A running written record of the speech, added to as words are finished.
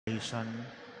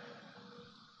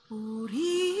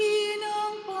Purihin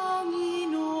ang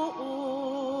Panginoon,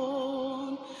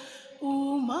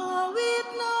 umawit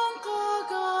ng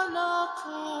kagalakan,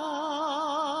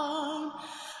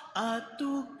 at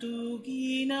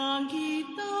tugtugin ang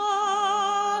gitara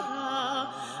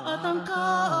at ang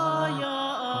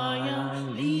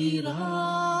kaaya-ayang lira.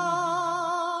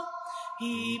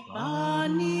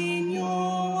 Hipanin niyo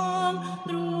ang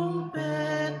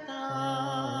trumpeta.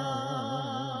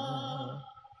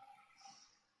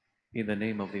 In the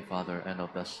name of the Father, and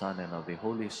of the Son, and of the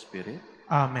Holy Spirit.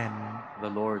 Amen.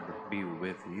 The Lord be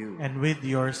with you. And with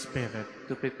your spirit.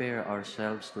 To prepare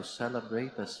ourselves to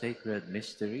celebrate the sacred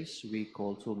mysteries, we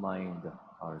call to mind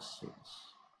our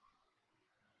sins.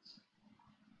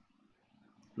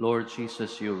 Lord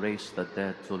Jesus, you raised the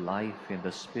dead to life in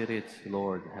the Spirit.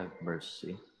 Lord, have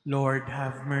mercy. Lord,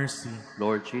 have mercy.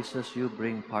 Lord Jesus, you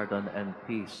bring pardon and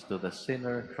peace to the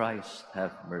sinner. Christ,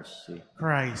 have mercy.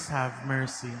 Christ, have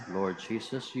mercy. Lord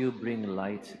Jesus, you bring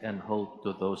light and hope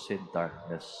to those in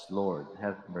darkness. Lord,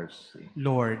 have mercy.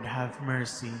 Lord, have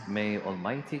mercy. May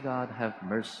Almighty God have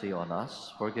mercy on us,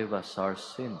 forgive us our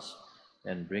sins,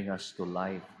 and bring us to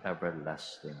life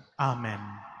everlasting. Amen.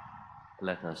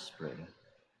 Let us pray.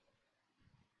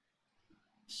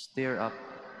 Stir up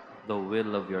the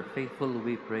will of your faithful,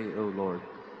 we pray, O Lord,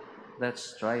 that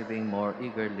striving more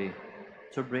eagerly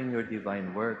to bring your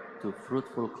divine work to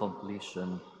fruitful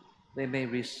completion, they may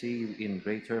receive in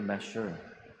greater measure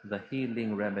the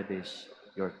healing remedies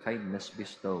your kindness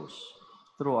bestows,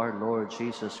 through our Lord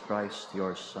Jesus Christ,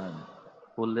 your Son,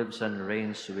 who lives and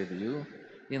reigns with you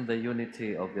in the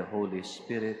unity of the Holy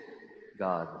Spirit,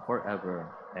 God, forever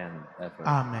and ever.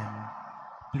 Amen.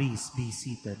 Please be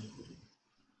seated.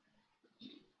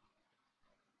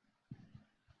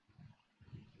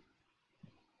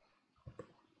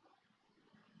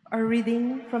 A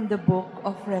reading from the book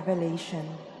of Revelation.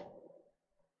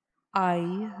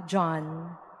 I,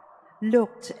 John,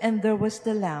 looked, and there was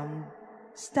the Lamb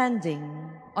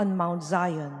standing on Mount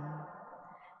Zion,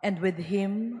 and with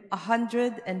him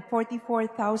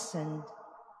 144,000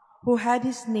 who had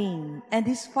his name and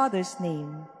his father's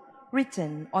name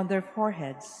written on their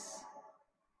foreheads.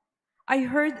 I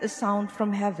heard a sound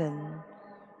from heaven,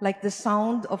 like the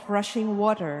sound of rushing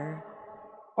water,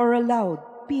 or a loud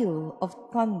peal of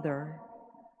thunder.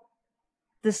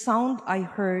 The sound I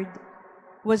heard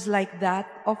was like that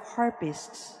of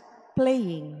harpists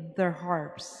playing their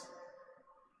harps.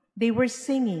 They were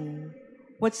singing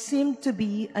what seemed to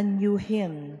be a new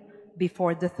hymn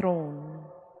before the throne,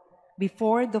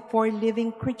 before the four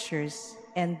living creatures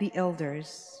and the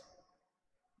elders.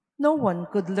 No one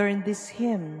could learn this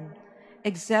hymn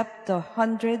except the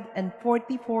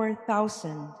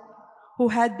 144,000 who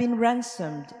had been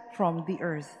ransomed from the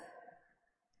earth.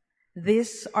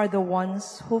 These are the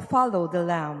ones who follow the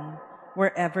Lamb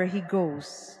wherever he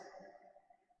goes.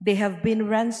 They have been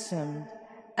ransomed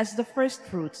as the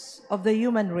firstfruits of the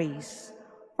human race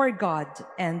for God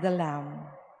and the Lamb.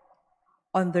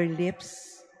 On their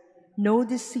lips, no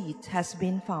deceit has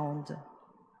been found.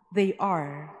 They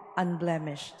are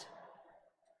unblemished.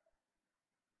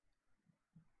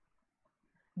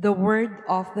 The word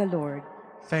of the Lord.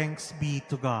 Thanks be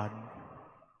to God.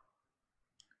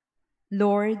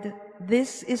 Lord,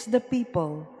 this is the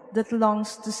people that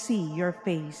longs to see your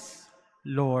face.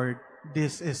 Lord,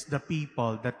 this is the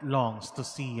people that longs to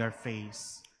see your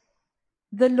face.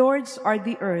 The Lord's are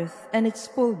the earth and its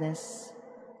fullness,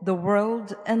 the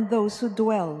world and those who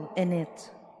dwell in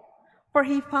it. For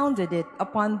he founded it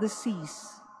upon the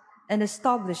seas and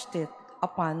established it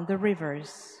upon the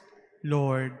rivers.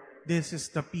 Lord, this is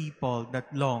the people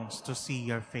that longs to see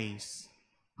your face.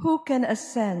 Who can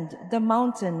ascend the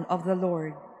mountain of the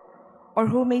Lord, or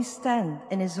who may stand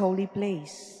in his holy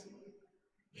place?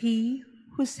 He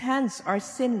whose hands are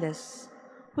sinless,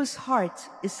 whose heart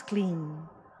is clean,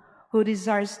 who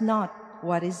desires not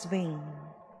what is vain.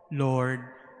 Lord,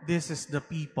 this is the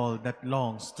people that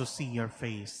longs to see your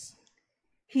face.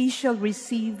 He shall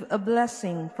receive a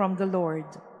blessing from the Lord,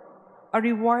 a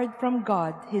reward from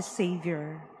God his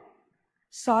Savior.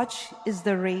 Such is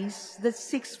the race that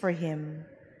seeks for him,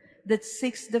 that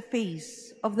seeks the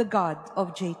face of the God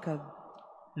of Jacob.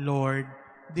 Lord,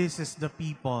 this is the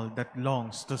people that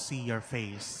longs to see your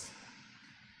face.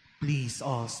 Please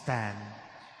all stand.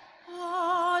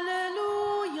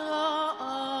 Alleluia,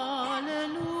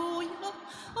 alleluia,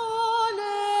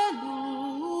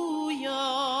 alleluia.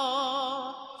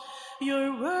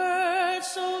 Your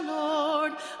words, O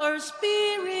Lord, are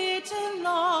spirit and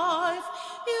life.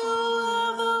 You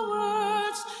are the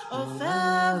words of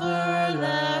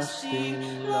everlasting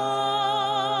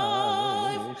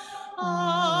life.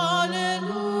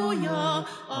 Alleluia.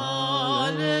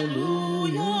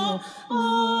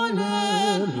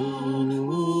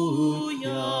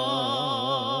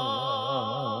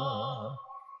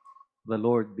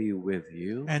 Lord be with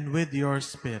you. And with your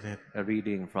spirit. A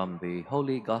reading from the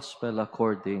Holy Gospel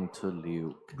according to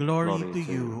Luke. Glory to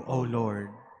you, O Lord.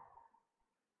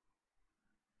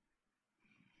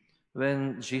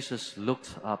 When Jesus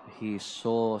looked up, he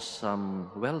saw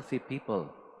some wealthy people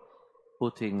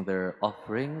putting their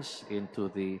offerings into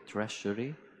the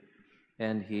treasury,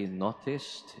 and he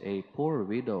noticed a poor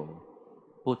widow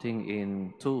putting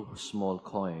in 2 small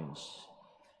coins.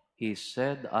 He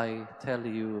said, I tell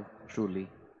you truly,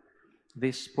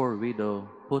 this poor widow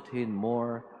put in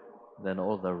more than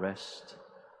all the rest,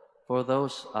 for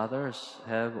those others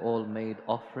have all made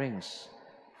offerings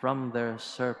from their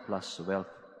surplus wealth,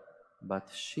 but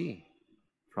she,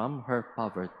 from her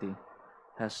poverty,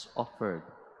 has offered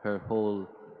her whole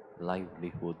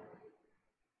livelihood.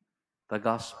 The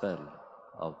Gospel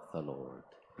of the Lord.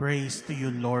 Praise to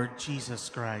you, Lord Jesus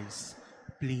Christ.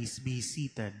 Please be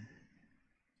seated.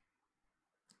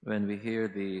 When we hear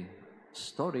the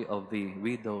story of the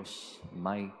widow's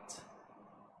mite,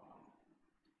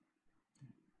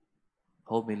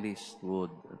 homilists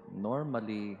would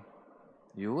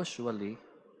usually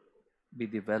be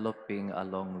developing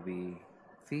along the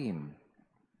theme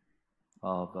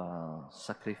of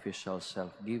sacrificial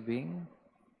self-giving,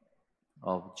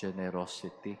 of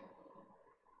generosity.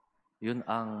 Yun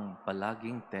ang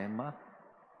palaging tema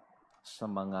sa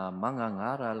mga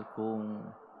mangangaral kung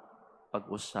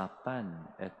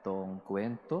pag-usapan itong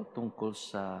kwento tungkol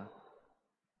sa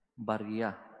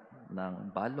barya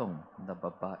ng balong na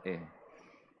babae,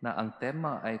 na ang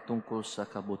tema ay tungkol sa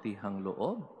kabutihang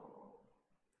loob,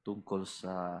 tungkol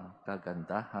sa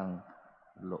kagandahang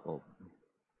loob.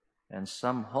 And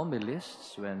some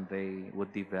homilists, when they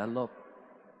would develop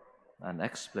an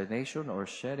explanation or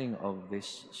sharing of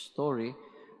this story,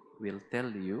 will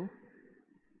tell you,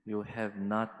 you have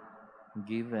not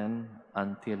given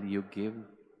until you give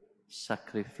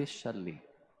sacrificially.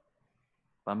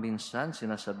 Paminsan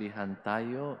sinasabihan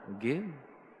tayo, give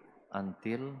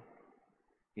until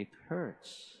it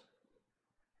hurts.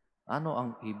 Ano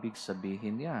ang ibig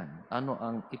sabihin yan? Ano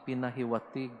ang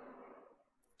ipinahiwatig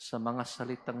sa mga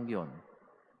salitang yon?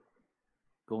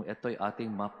 Kung ito'y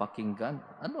ating mapakinggan,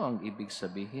 ano ang ibig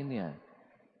sabihin yan?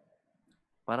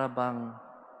 Para bang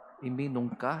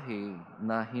iminungkahi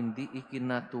na hindi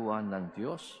ikinatuwa ng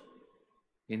Diyos,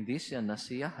 hindi siya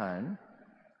nasiyahan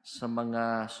sa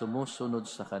mga sumusunod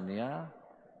sa Kanya,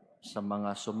 sa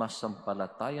mga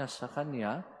sumasampalataya sa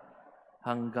Kanya,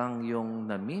 hanggang yung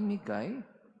namimigay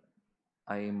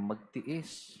ay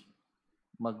magtiis,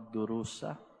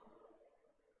 magdurusa.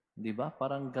 Di ba?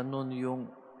 Parang ganun yung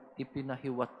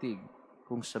ipinahiwatig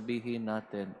kung sabihin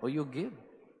natin, o you give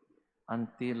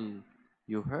until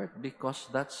you hurt, because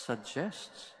that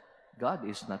suggests God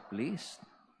is not pleased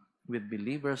with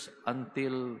believers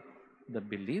until the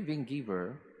believing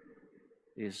giver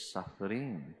is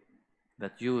suffering,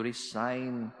 that you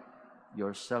resign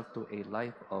yourself to a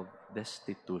life of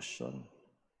destitution.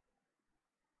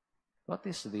 What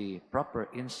is the proper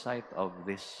insight of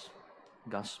this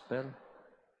gospel?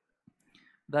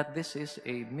 That this is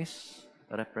a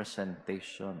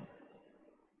misrepresentation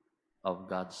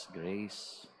of God's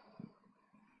grace.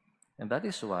 And that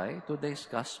is why today's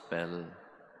gospel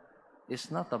is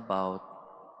not about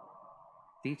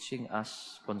teaching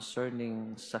us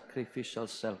concerning sacrificial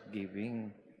self-giving.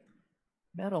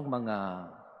 Merong mga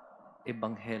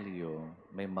ebanghelyo,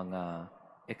 may mga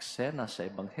eksena sa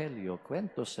ebanghelyo,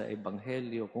 kwento sa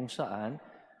ebanghelyo kung saan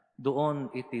doon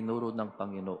itinuro ng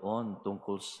Panginoon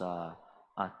tungkol sa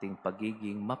ating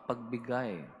pagiging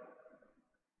mapagbigay,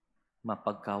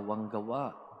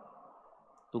 mapagkawanggawa,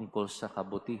 tungkol sa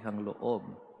kabutihang loob,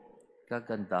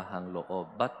 kagandahang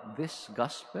loob. But this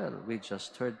gospel we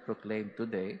just heard proclaimed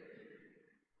today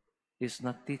is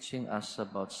not teaching us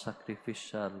about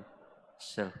sacrificial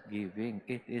self-giving.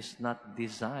 It is not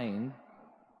designed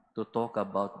to talk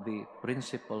about the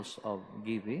principles of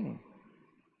giving.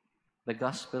 The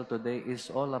gospel today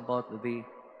is all about the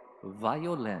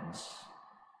violence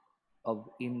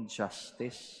of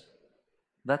injustice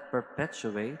that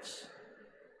perpetuates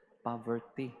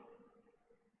poverty.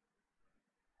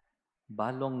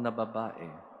 Balong na babae,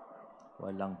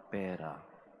 walang pera.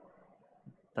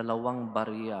 2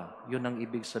 barya, yun ang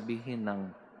ibig sabihin ng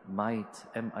mite,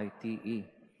 M-I-T-E.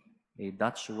 A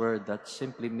Dutch word that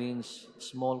simply means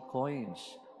small coins,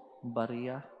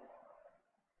 barya.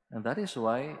 And that is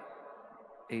why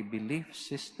a belief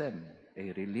system,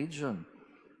 a religion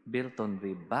built on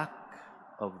the back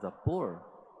of the poor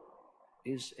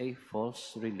is a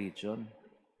false religion.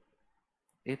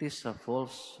 It is a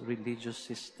false religious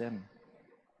system.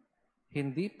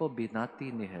 Hindi po binati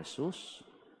ni Jesus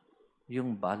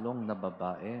yung balong na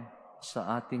babae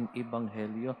sa ating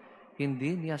ebanghelyo,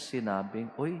 hindi niya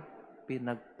sinabing, "Uy,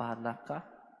 pinagpala ka.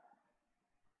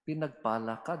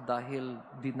 Pinagpala ka dahil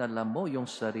dinala mo yung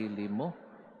sarili mo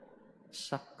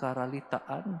sa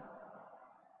karalitaan."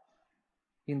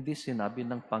 Hindi sinabi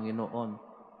ng Panginoon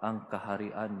ang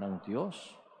kaharian ng Diyos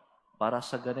para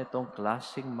sa ganitong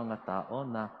klaseng mga tao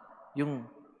na yung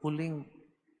huling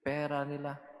pera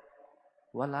nila,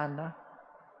 wala na.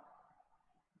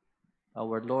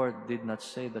 Our Lord did not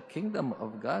say the kingdom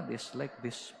of God is like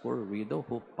this poor widow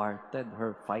who parted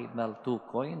her final 2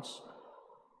 coins.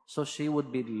 So she would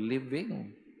be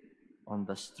living on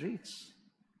the streets,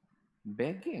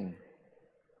 begging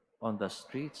on the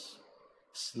streets,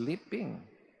 sleeping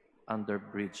under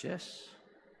bridges.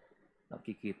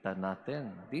 Nakikita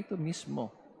natin dito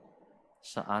mismo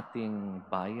sa ating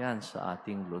bayan, sa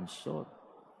ating lungsod.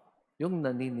 Yung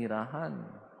naninirahan,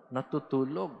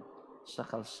 natutulog sa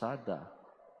kalsada,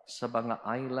 sa mga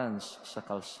islands sa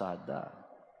kalsada.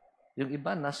 Yung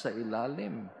iba nasa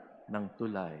ilalim ng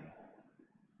tulay.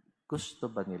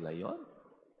 Gusto ba nila yon?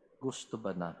 Gusto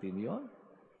ba natin yon?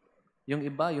 Yung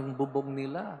iba, yung bubong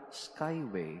nila,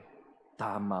 skyway.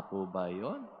 Tama po ba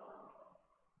yon?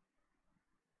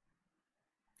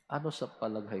 Ano sa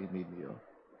palagay ninyo?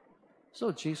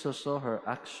 So Jesus saw her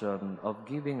action of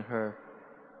giving her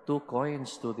 2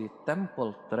 coins to the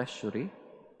temple treasury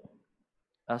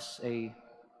as a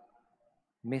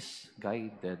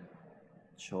misguided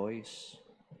choice.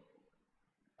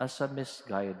 As a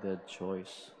misguided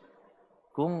choice.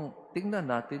 Kung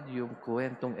tingnan natin yung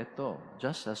kwentong ito,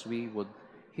 just as we would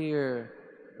hear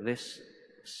this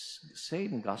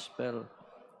same gospel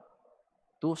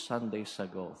 2 Sundays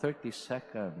ago,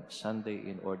 32nd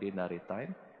Sunday in Ordinary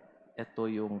Time, ito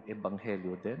yung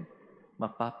ebanghelyo din,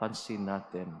 mapapansin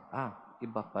natin,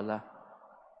 iba pala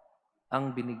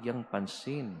ang binigyang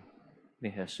pansin ni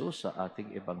Jesus sa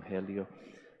ating ebanghelyo.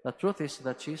 The truth is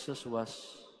that Jesus was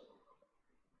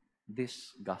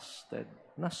disgusted.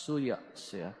 Nasuya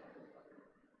siya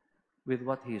with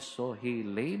what he saw. He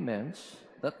laments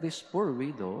that this poor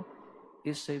widow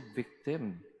is a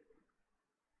victim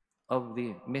of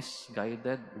the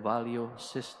misguided value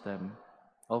system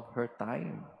of her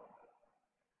time.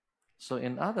 So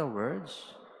in other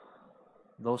words,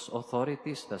 those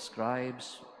authorities, the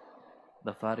scribes,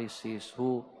 the Pharisees,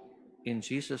 who, in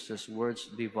Jesus'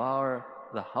 words, devour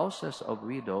the houses of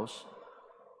widows,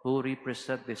 who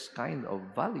represent this kind of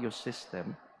value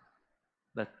system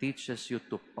that teaches you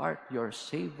to part your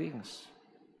savings,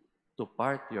 to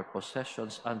part your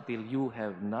possessions until you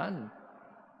have none,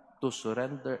 to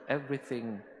surrender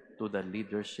everything to the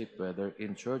leadership, whether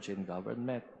in church, in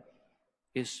government,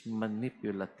 is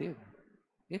manipulative.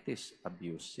 It is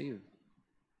abusive.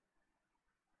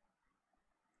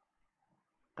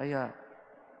 Kaya,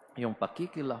 yung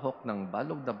pakikilahok ng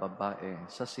balog na babae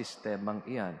sa sistemang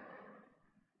iyan,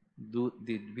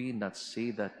 did we not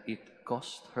see that it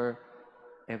cost her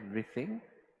everything?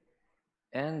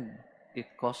 And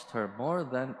it cost her more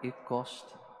than it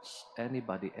cost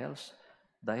anybody else.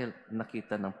 Dahil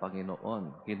nakita ng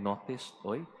Panginoon, he noticed,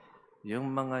 yung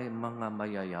mga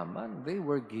mayayaman, they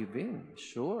were giving,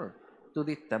 sure, to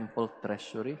the temple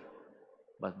treasury,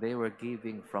 but they were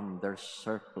giving from their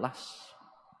surplus.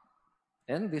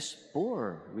 And this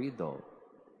poor widow,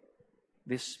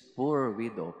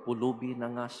 pulubi na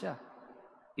nga siya.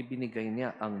 Ibinigay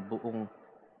niya ang buong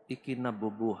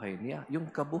ikinabubuhay niya,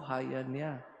 yung kabuhayan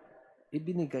niya.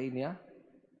 Ibinigay niya.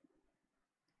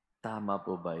 Tama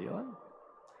po ba yun?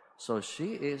 So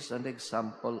she is an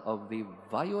example of the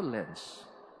violence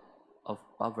of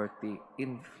poverty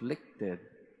inflicted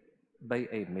by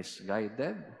a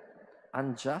misguided,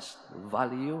 unjust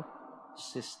value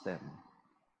system.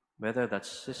 Whether that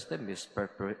system is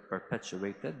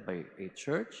perpetuated by a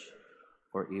church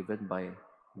or even by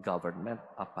government,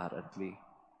 apparently.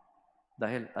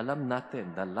 Dahil alam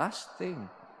natin, the last thing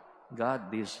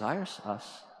God desires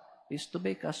us is to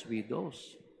make us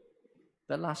widows.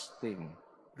 The last thing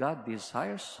God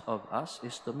desires of us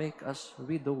is to make us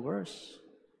widowers,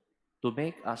 to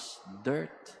make us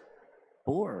dirt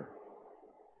poor.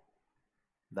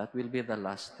 That will be the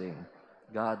last thing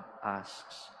God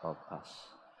asks of us.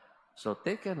 So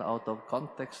taken out of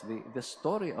context, the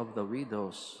story of the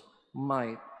widow's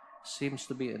mite seems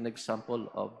to be an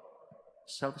example of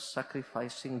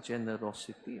self-sacrificing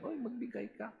generosity.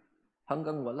 Magbigay ka.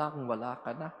 Hanggang wala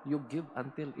ka na. You give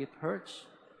until it hurts.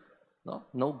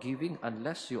 No giving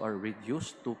unless you are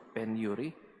reduced to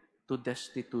penury, to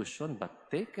destitution.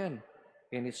 But taken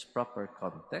in its proper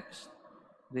context,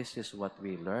 this is what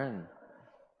we learn.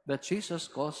 That Jesus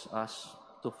calls us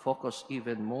to focus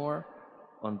even more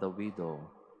on the widow.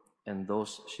 and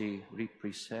those she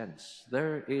represents.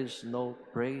 There is no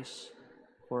praise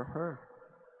for her.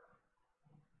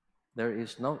 There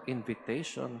is no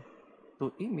invitation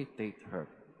to imitate her.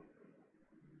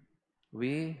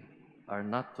 We are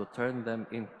not to turn them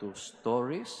into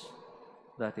stories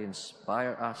that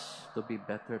inspire us to be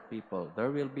better people.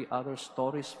 There will be other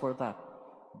stories for that,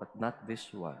 but not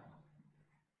this one.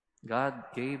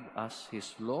 God gave us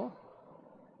His law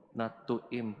not to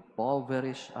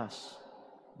impoverish us,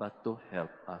 but to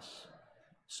help us.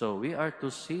 So we are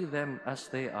to see them as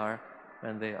they are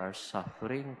when they are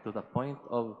suffering to the point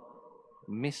of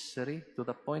misery, to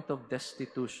the point of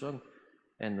destitution.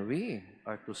 And we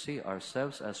are to see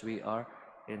ourselves as we are,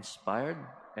 inspired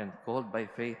and called by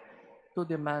faith to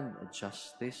demand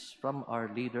justice from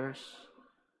our leaders,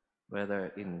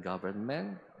 whether in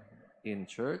government, in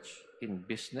church, in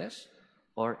business,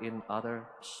 or in other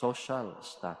social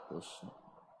status.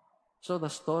 So the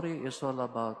story is all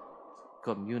about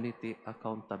community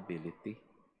accountability.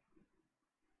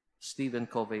 Stephen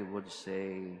Covey would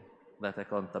say that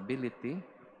accountability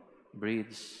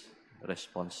breeds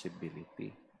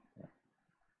responsibility.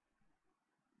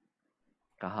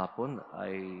 Kahapon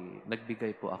ay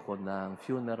nagbigay po ako ng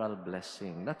funeral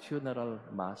blessing, not funeral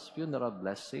mass, funeral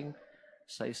blessing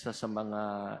sa isa sa mga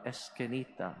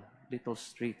eskinita, little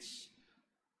streets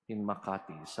in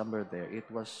Makati, somewhere there. It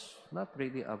was not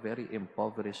really a very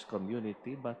impoverished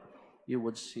community, but you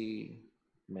would see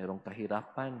merong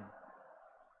kahirapan.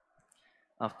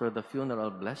 After the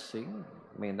funeral blessing,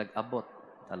 may nag-abot.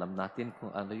 Alam natin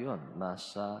kung ano yon,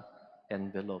 nasa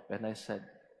envelope. And I said,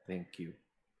 thank you.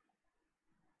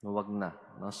 Huwag na,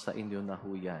 nasa inyo na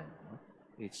ho yan.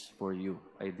 It's for you.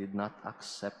 I did not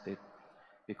accept it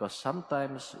because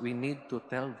sometimes we need to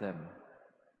tell them.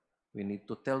 We need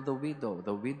to tell the widow,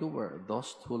 the widower,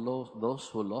 those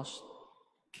who lost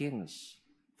kins,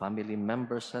 family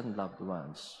members and loved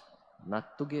ones,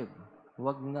 not to give.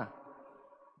 Huwag na.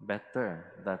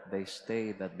 Better that these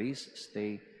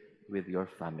stay with your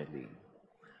family.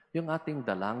 Yung ating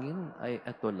dalangin ay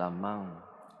ito lamang.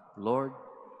 Lord,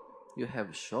 you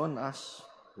have shown us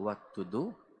what to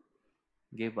do.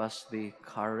 Give us the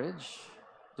courage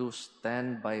to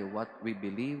stand by what we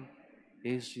believe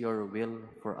is your will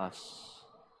for us.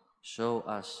 Show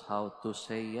us how to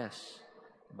say yes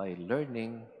by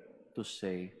learning to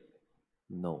say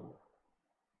no.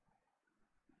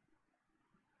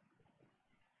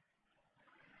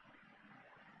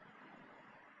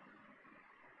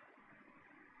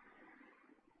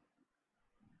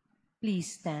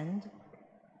 Please stand.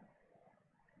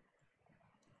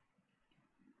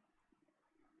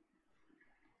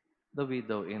 The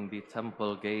widow in the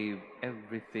temple gave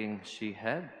everything she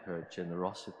had. Her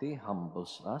generosity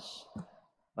humbles us.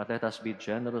 But let us be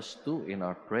generous too in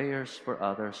our prayers for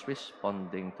others,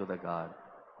 responding to the God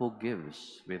who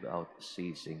gives without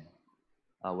ceasing.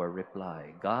 Our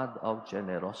reply, God of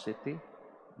generosity,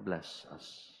 bless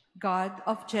us. God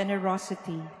of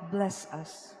generosity, bless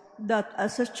us. That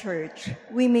as a church,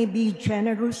 we may be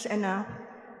generous enough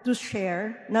to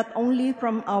share not only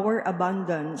from our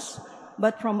abundance,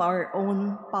 but from our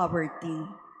own poverty.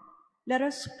 Let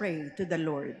us pray to the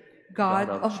Lord. God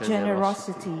of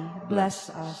generosity, bless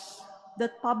us.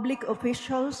 That public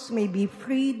officials may be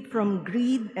freed from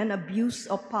greed and abuse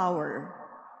of power.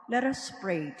 Let us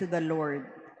pray to the Lord.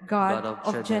 God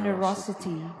of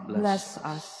generosity, bless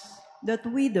us. That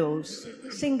widows,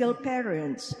 single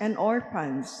parents, and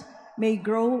orphans may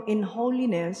grow in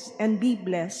holiness and be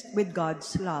blessed with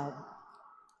God's love.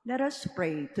 Let us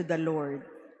pray to the Lord.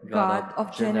 God of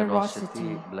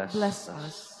generosity, bless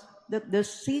us. That the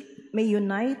sick may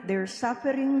unite their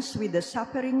sufferings with the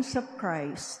sufferings of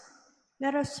Christ.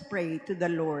 Let us pray to the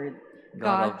Lord.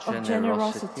 God of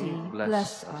generosity,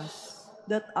 bless us.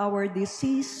 That our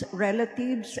deceased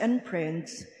relatives and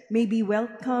friends may be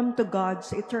welcomed to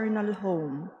God's eternal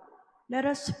home. Let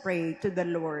us pray to the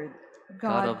Lord.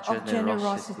 God of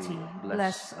generosity,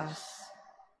 bless us.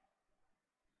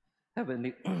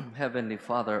 Heavenly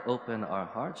Father, open our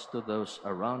hearts to those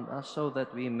around us so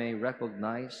that we may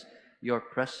recognize your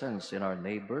presence in our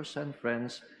neighbors and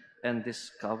friends and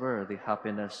discover the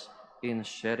happiness in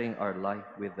sharing our life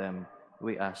with them.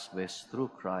 We ask this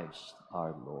through Christ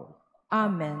our Lord.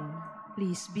 Amen.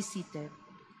 Please be seated.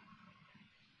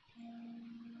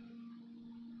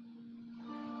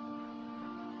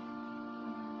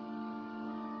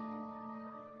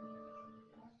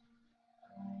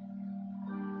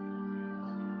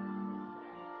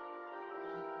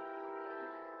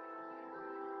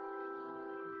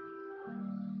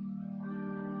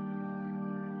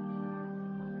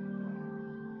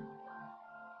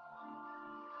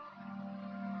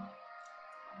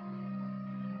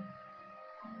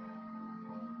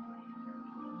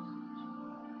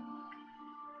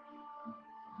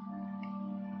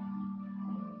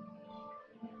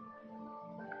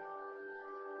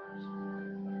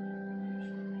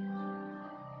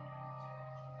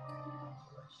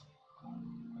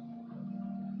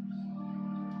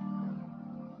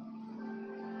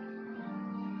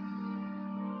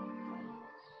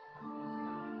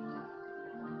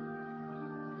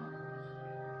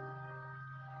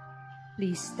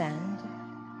 Please stand.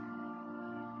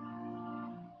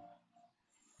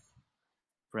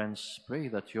 Friends, pray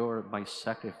that my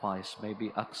sacrifice may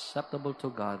be acceptable to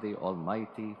God, the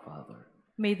Almighty Father.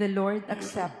 May the Lord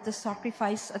accept the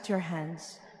sacrifice at your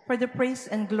hands for the praise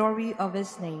and glory of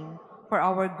his name, for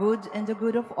our good and the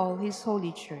good of all his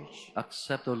holy church.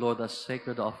 Accept, O Lord, as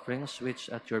sacred offerings which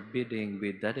at your bidding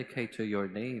we dedicate to your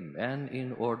name, and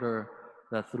in order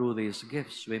that through these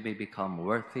gifts we may become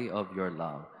worthy of your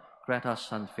love, grant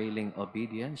us unfailing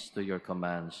obedience to your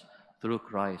commands, through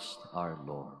Christ our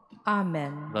Lord.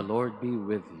 Amen. The Lord be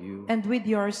with you. And with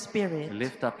your spirit.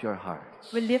 Lift up your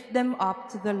hearts. We lift them up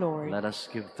to the Lord. Let us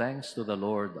give thanks to the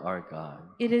Lord our God.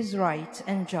 It is right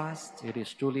and just. It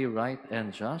is truly right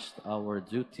and just, our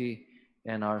duty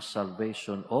and our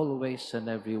salvation, always and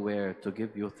everywhere, to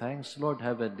give you thanks, Lord,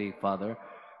 Heavenly Father,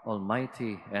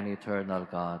 Almighty and eternal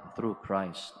God, through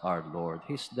Christ our Lord.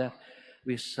 His death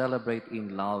we celebrate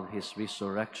in love, his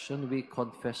resurrection we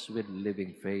confess with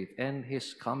living faith, and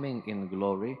his coming in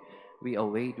glory we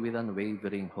await with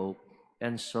unwavering hope.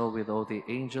 And so with all the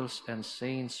angels and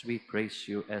saints we praise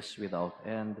you, as without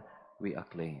end we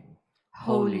acclaim.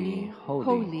 Holy,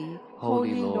 holy,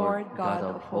 holy Lord God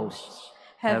of hosts,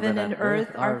 heaven and earth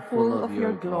are full of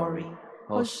your glory.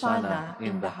 Hosanna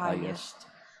in the highest.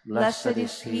 Blessed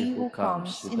is he who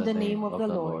comes in the name of the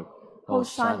Lord.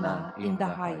 Hosanna in the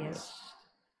highest.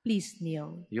 Please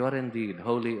kneel. You are indeed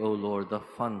holy, O Lord, the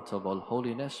fount of all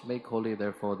holiness. Make holy,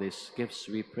 therefore, these gifts,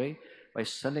 we pray, by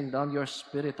sending down your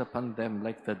Spirit upon them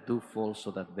like the dewfall, so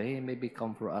that they may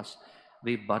become for us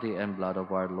the body and blood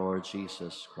of our Lord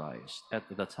Jesus Christ. At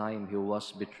the time he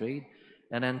was betrayed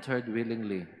and entered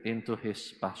willingly into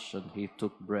his passion, he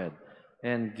took bread,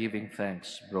 and giving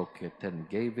thanks, broke it, and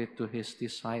gave it to his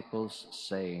disciples,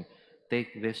 saying,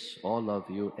 "Take this, all of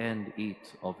you, and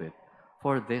eat of it.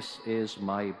 For this is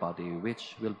my body,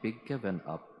 which will be given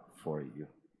up for you."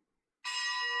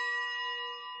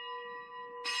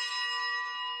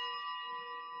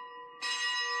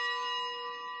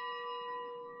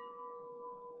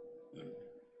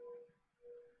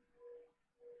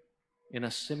 In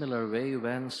a similar way,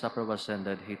 when supper was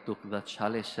ended, he took the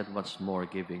chalice, and once more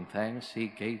giving thanks, he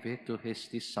gave it to his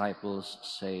disciples,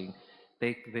 saying,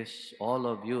 "Take this, all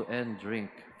of you, and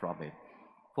drink from it.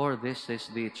 For this is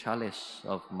the chalice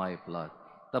of my blood,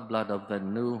 the blood of the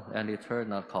new and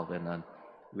eternal covenant,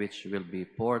 which will be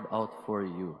poured out for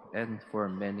you and for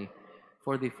many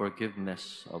for the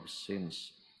forgiveness of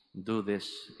sins. Do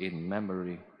this in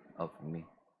memory of me."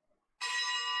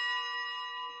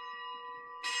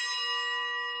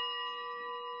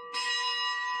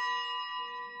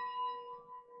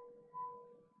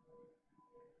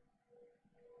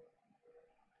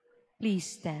 Please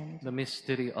stand. The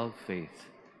mystery of faith.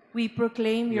 We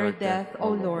proclaim your death,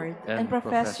 O Lord, and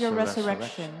profess your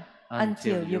resurrection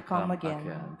until you come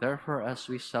again. Therefore, as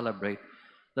we celebrate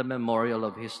the memorial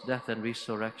of his death and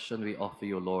resurrection, we offer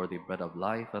you, Lord, the bread of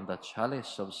life and the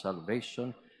chalice of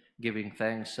salvation, giving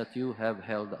thanks that you have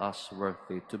held us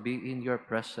worthy to be in your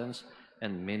presence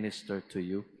and minister to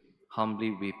you.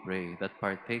 Humbly we pray that,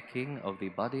 partaking of the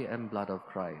body and blood of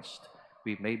Christ,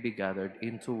 we may be gathered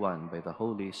into one by the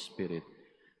Holy Spirit.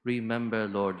 Remember,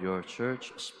 Lord, your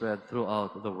church spread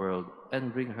throughout the world,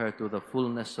 and bring her to the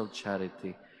fullness of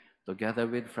charity, together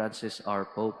with Francis, our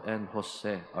Pope, and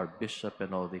Jose, our Bishop,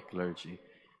 and all the clergy.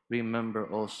 Remember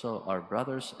also our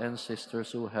brothers and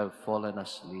sisters who have fallen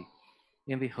asleep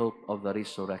in the hope of the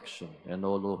resurrection, and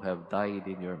all who have died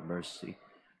in your mercy.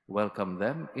 Welcome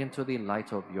them into the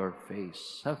light of your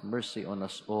face. Have mercy on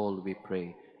us all, we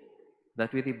pray,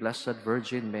 that with the Blessed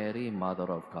Virgin Mary, Mother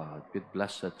of God, with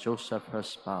blessed Joseph, her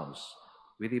spouse,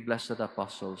 with the blessed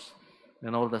apostles,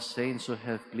 and all the saints who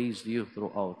have pleased you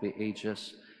throughout the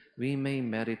ages, we may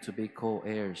merit to be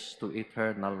co-heirs to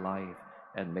eternal life,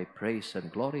 and may praise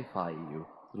and glorify you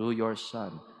through your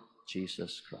Son,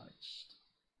 Jesus Christ.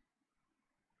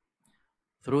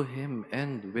 Through him,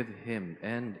 and with him,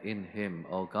 and in him,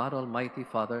 O God, Almighty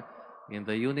Father, in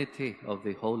the unity of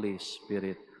the Holy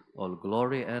Spirit, all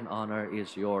glory and honor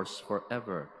is yours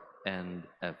forever and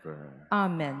ever.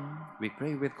 Amen. We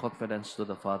pray with confidence to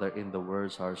the Father in the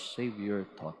words our Savior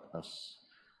taught us.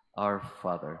 Our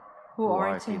Father, who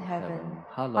art in heaven,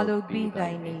 hallowed be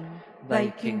thy name.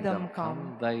 Thy kingdom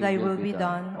come, thy will be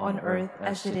done on earth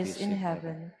as it is in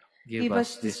heaven. Give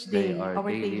us this day our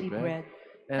daily bread,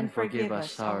 and forgive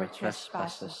us our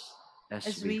trespasses,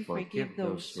 as we forgive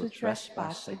those who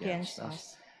trespass against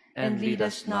us. And lead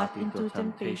us not into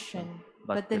temptation,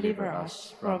 but deliver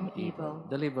us from evil.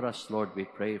 Deliver us, Lord, we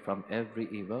pray, from every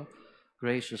evil.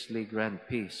 Graciously grant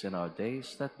peace in our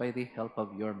days, that by the help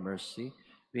of your mercy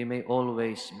we may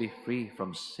always be free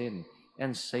from sin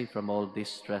and safe from all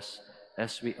distress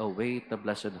as we await the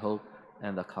blessed hope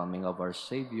and the coming of our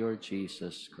Savior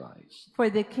Jesus Christ. For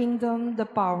the kingdom, the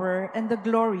power, and the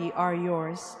glory are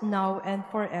yours, now and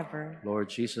forever. Lord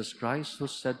Jesus Christ, who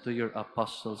said to your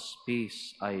apostles,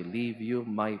 "Peace I leave you,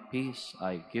 my peace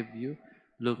I give you,"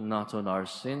 look not on our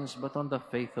sins, but on the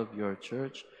faith of your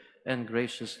church, and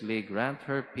graciously grant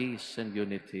her peace and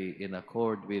unity in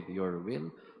accord with your will,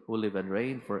 who live and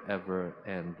reign forever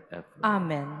and ever.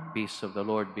 Amen. Peace of the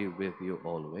Lord be with you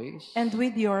always. And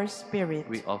with your spirit.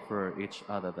 We offer each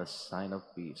other the sign of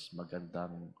peace.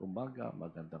 Magandang umaga,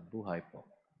 magandang buhay po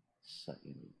sa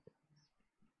inyo.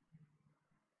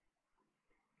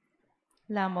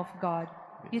 Lamb of God,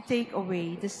 you take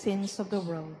away the sins of the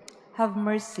world. Have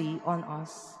mercy on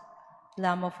us.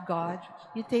 Lamb of God,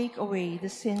 you take away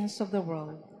the sins of the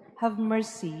world. Have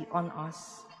mercy on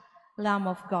us. Lamb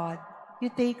of God, you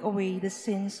take away the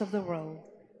sins of the world.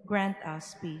 Grant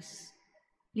us peace.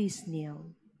 Please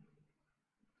kneel.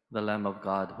 The Lamb of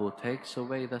God who takes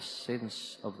away the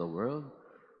sins of the world,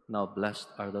 now blessed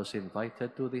are those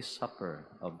invited to this supper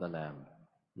of the Lamb.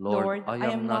 Lord, I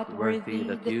am not worthy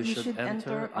that you should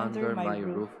enter under my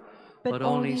roof, but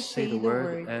only say the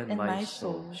word and my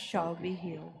soul shall be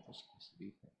healed.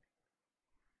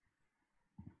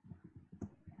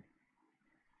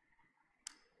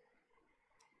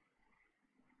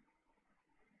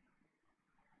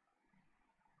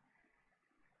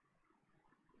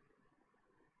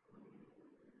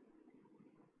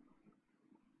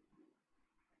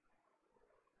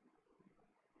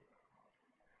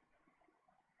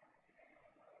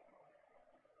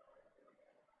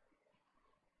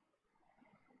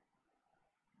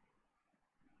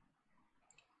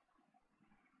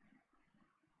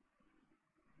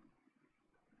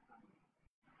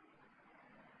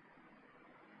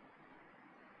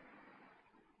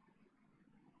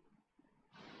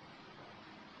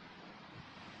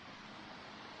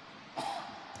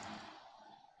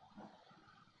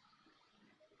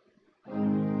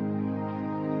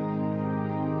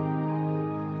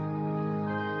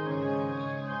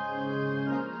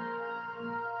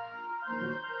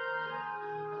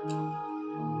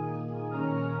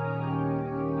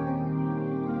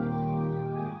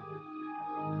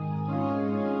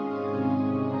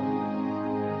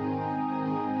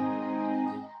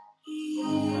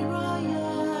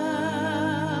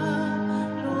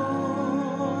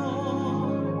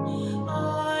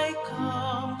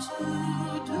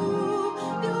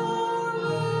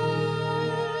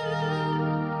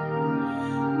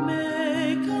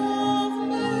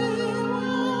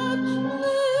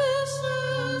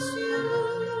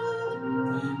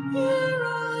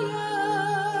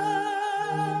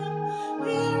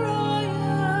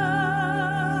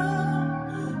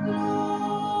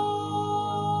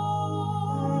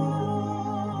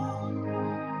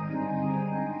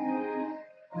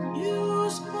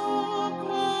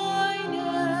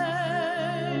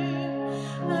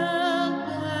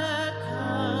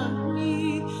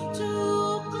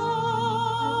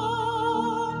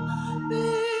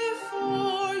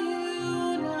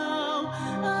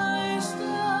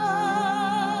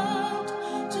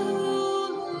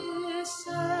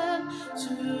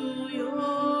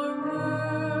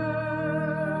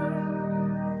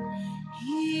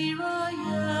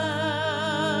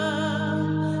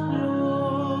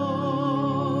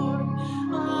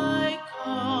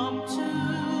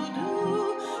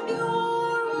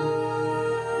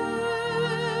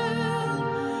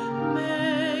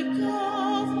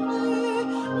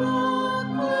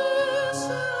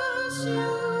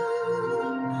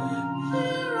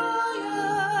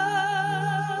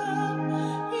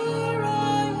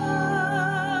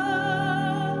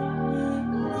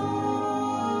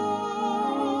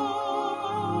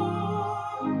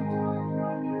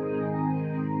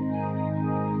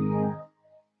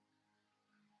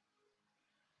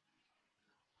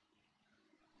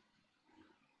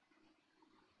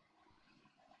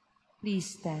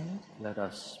 Please stand. Let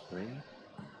us pray.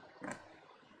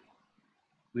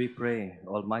 We pray,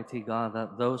 Almighty God,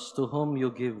 that those to whom you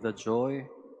give the joy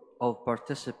of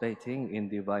participating in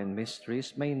divine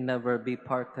mysteries may never be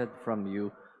parted from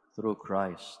you through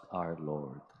Christ our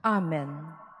Lord.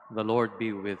 Amen. The Lord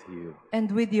be with you.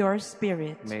 And with your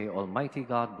spirit. May Almighty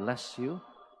God bless you,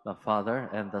 the Father,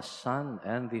 and the Son,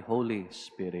 and the Holy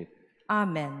Spirit.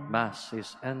 Amen. Mass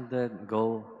is ended.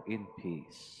 Go in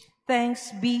peace.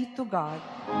 Thanks be to God.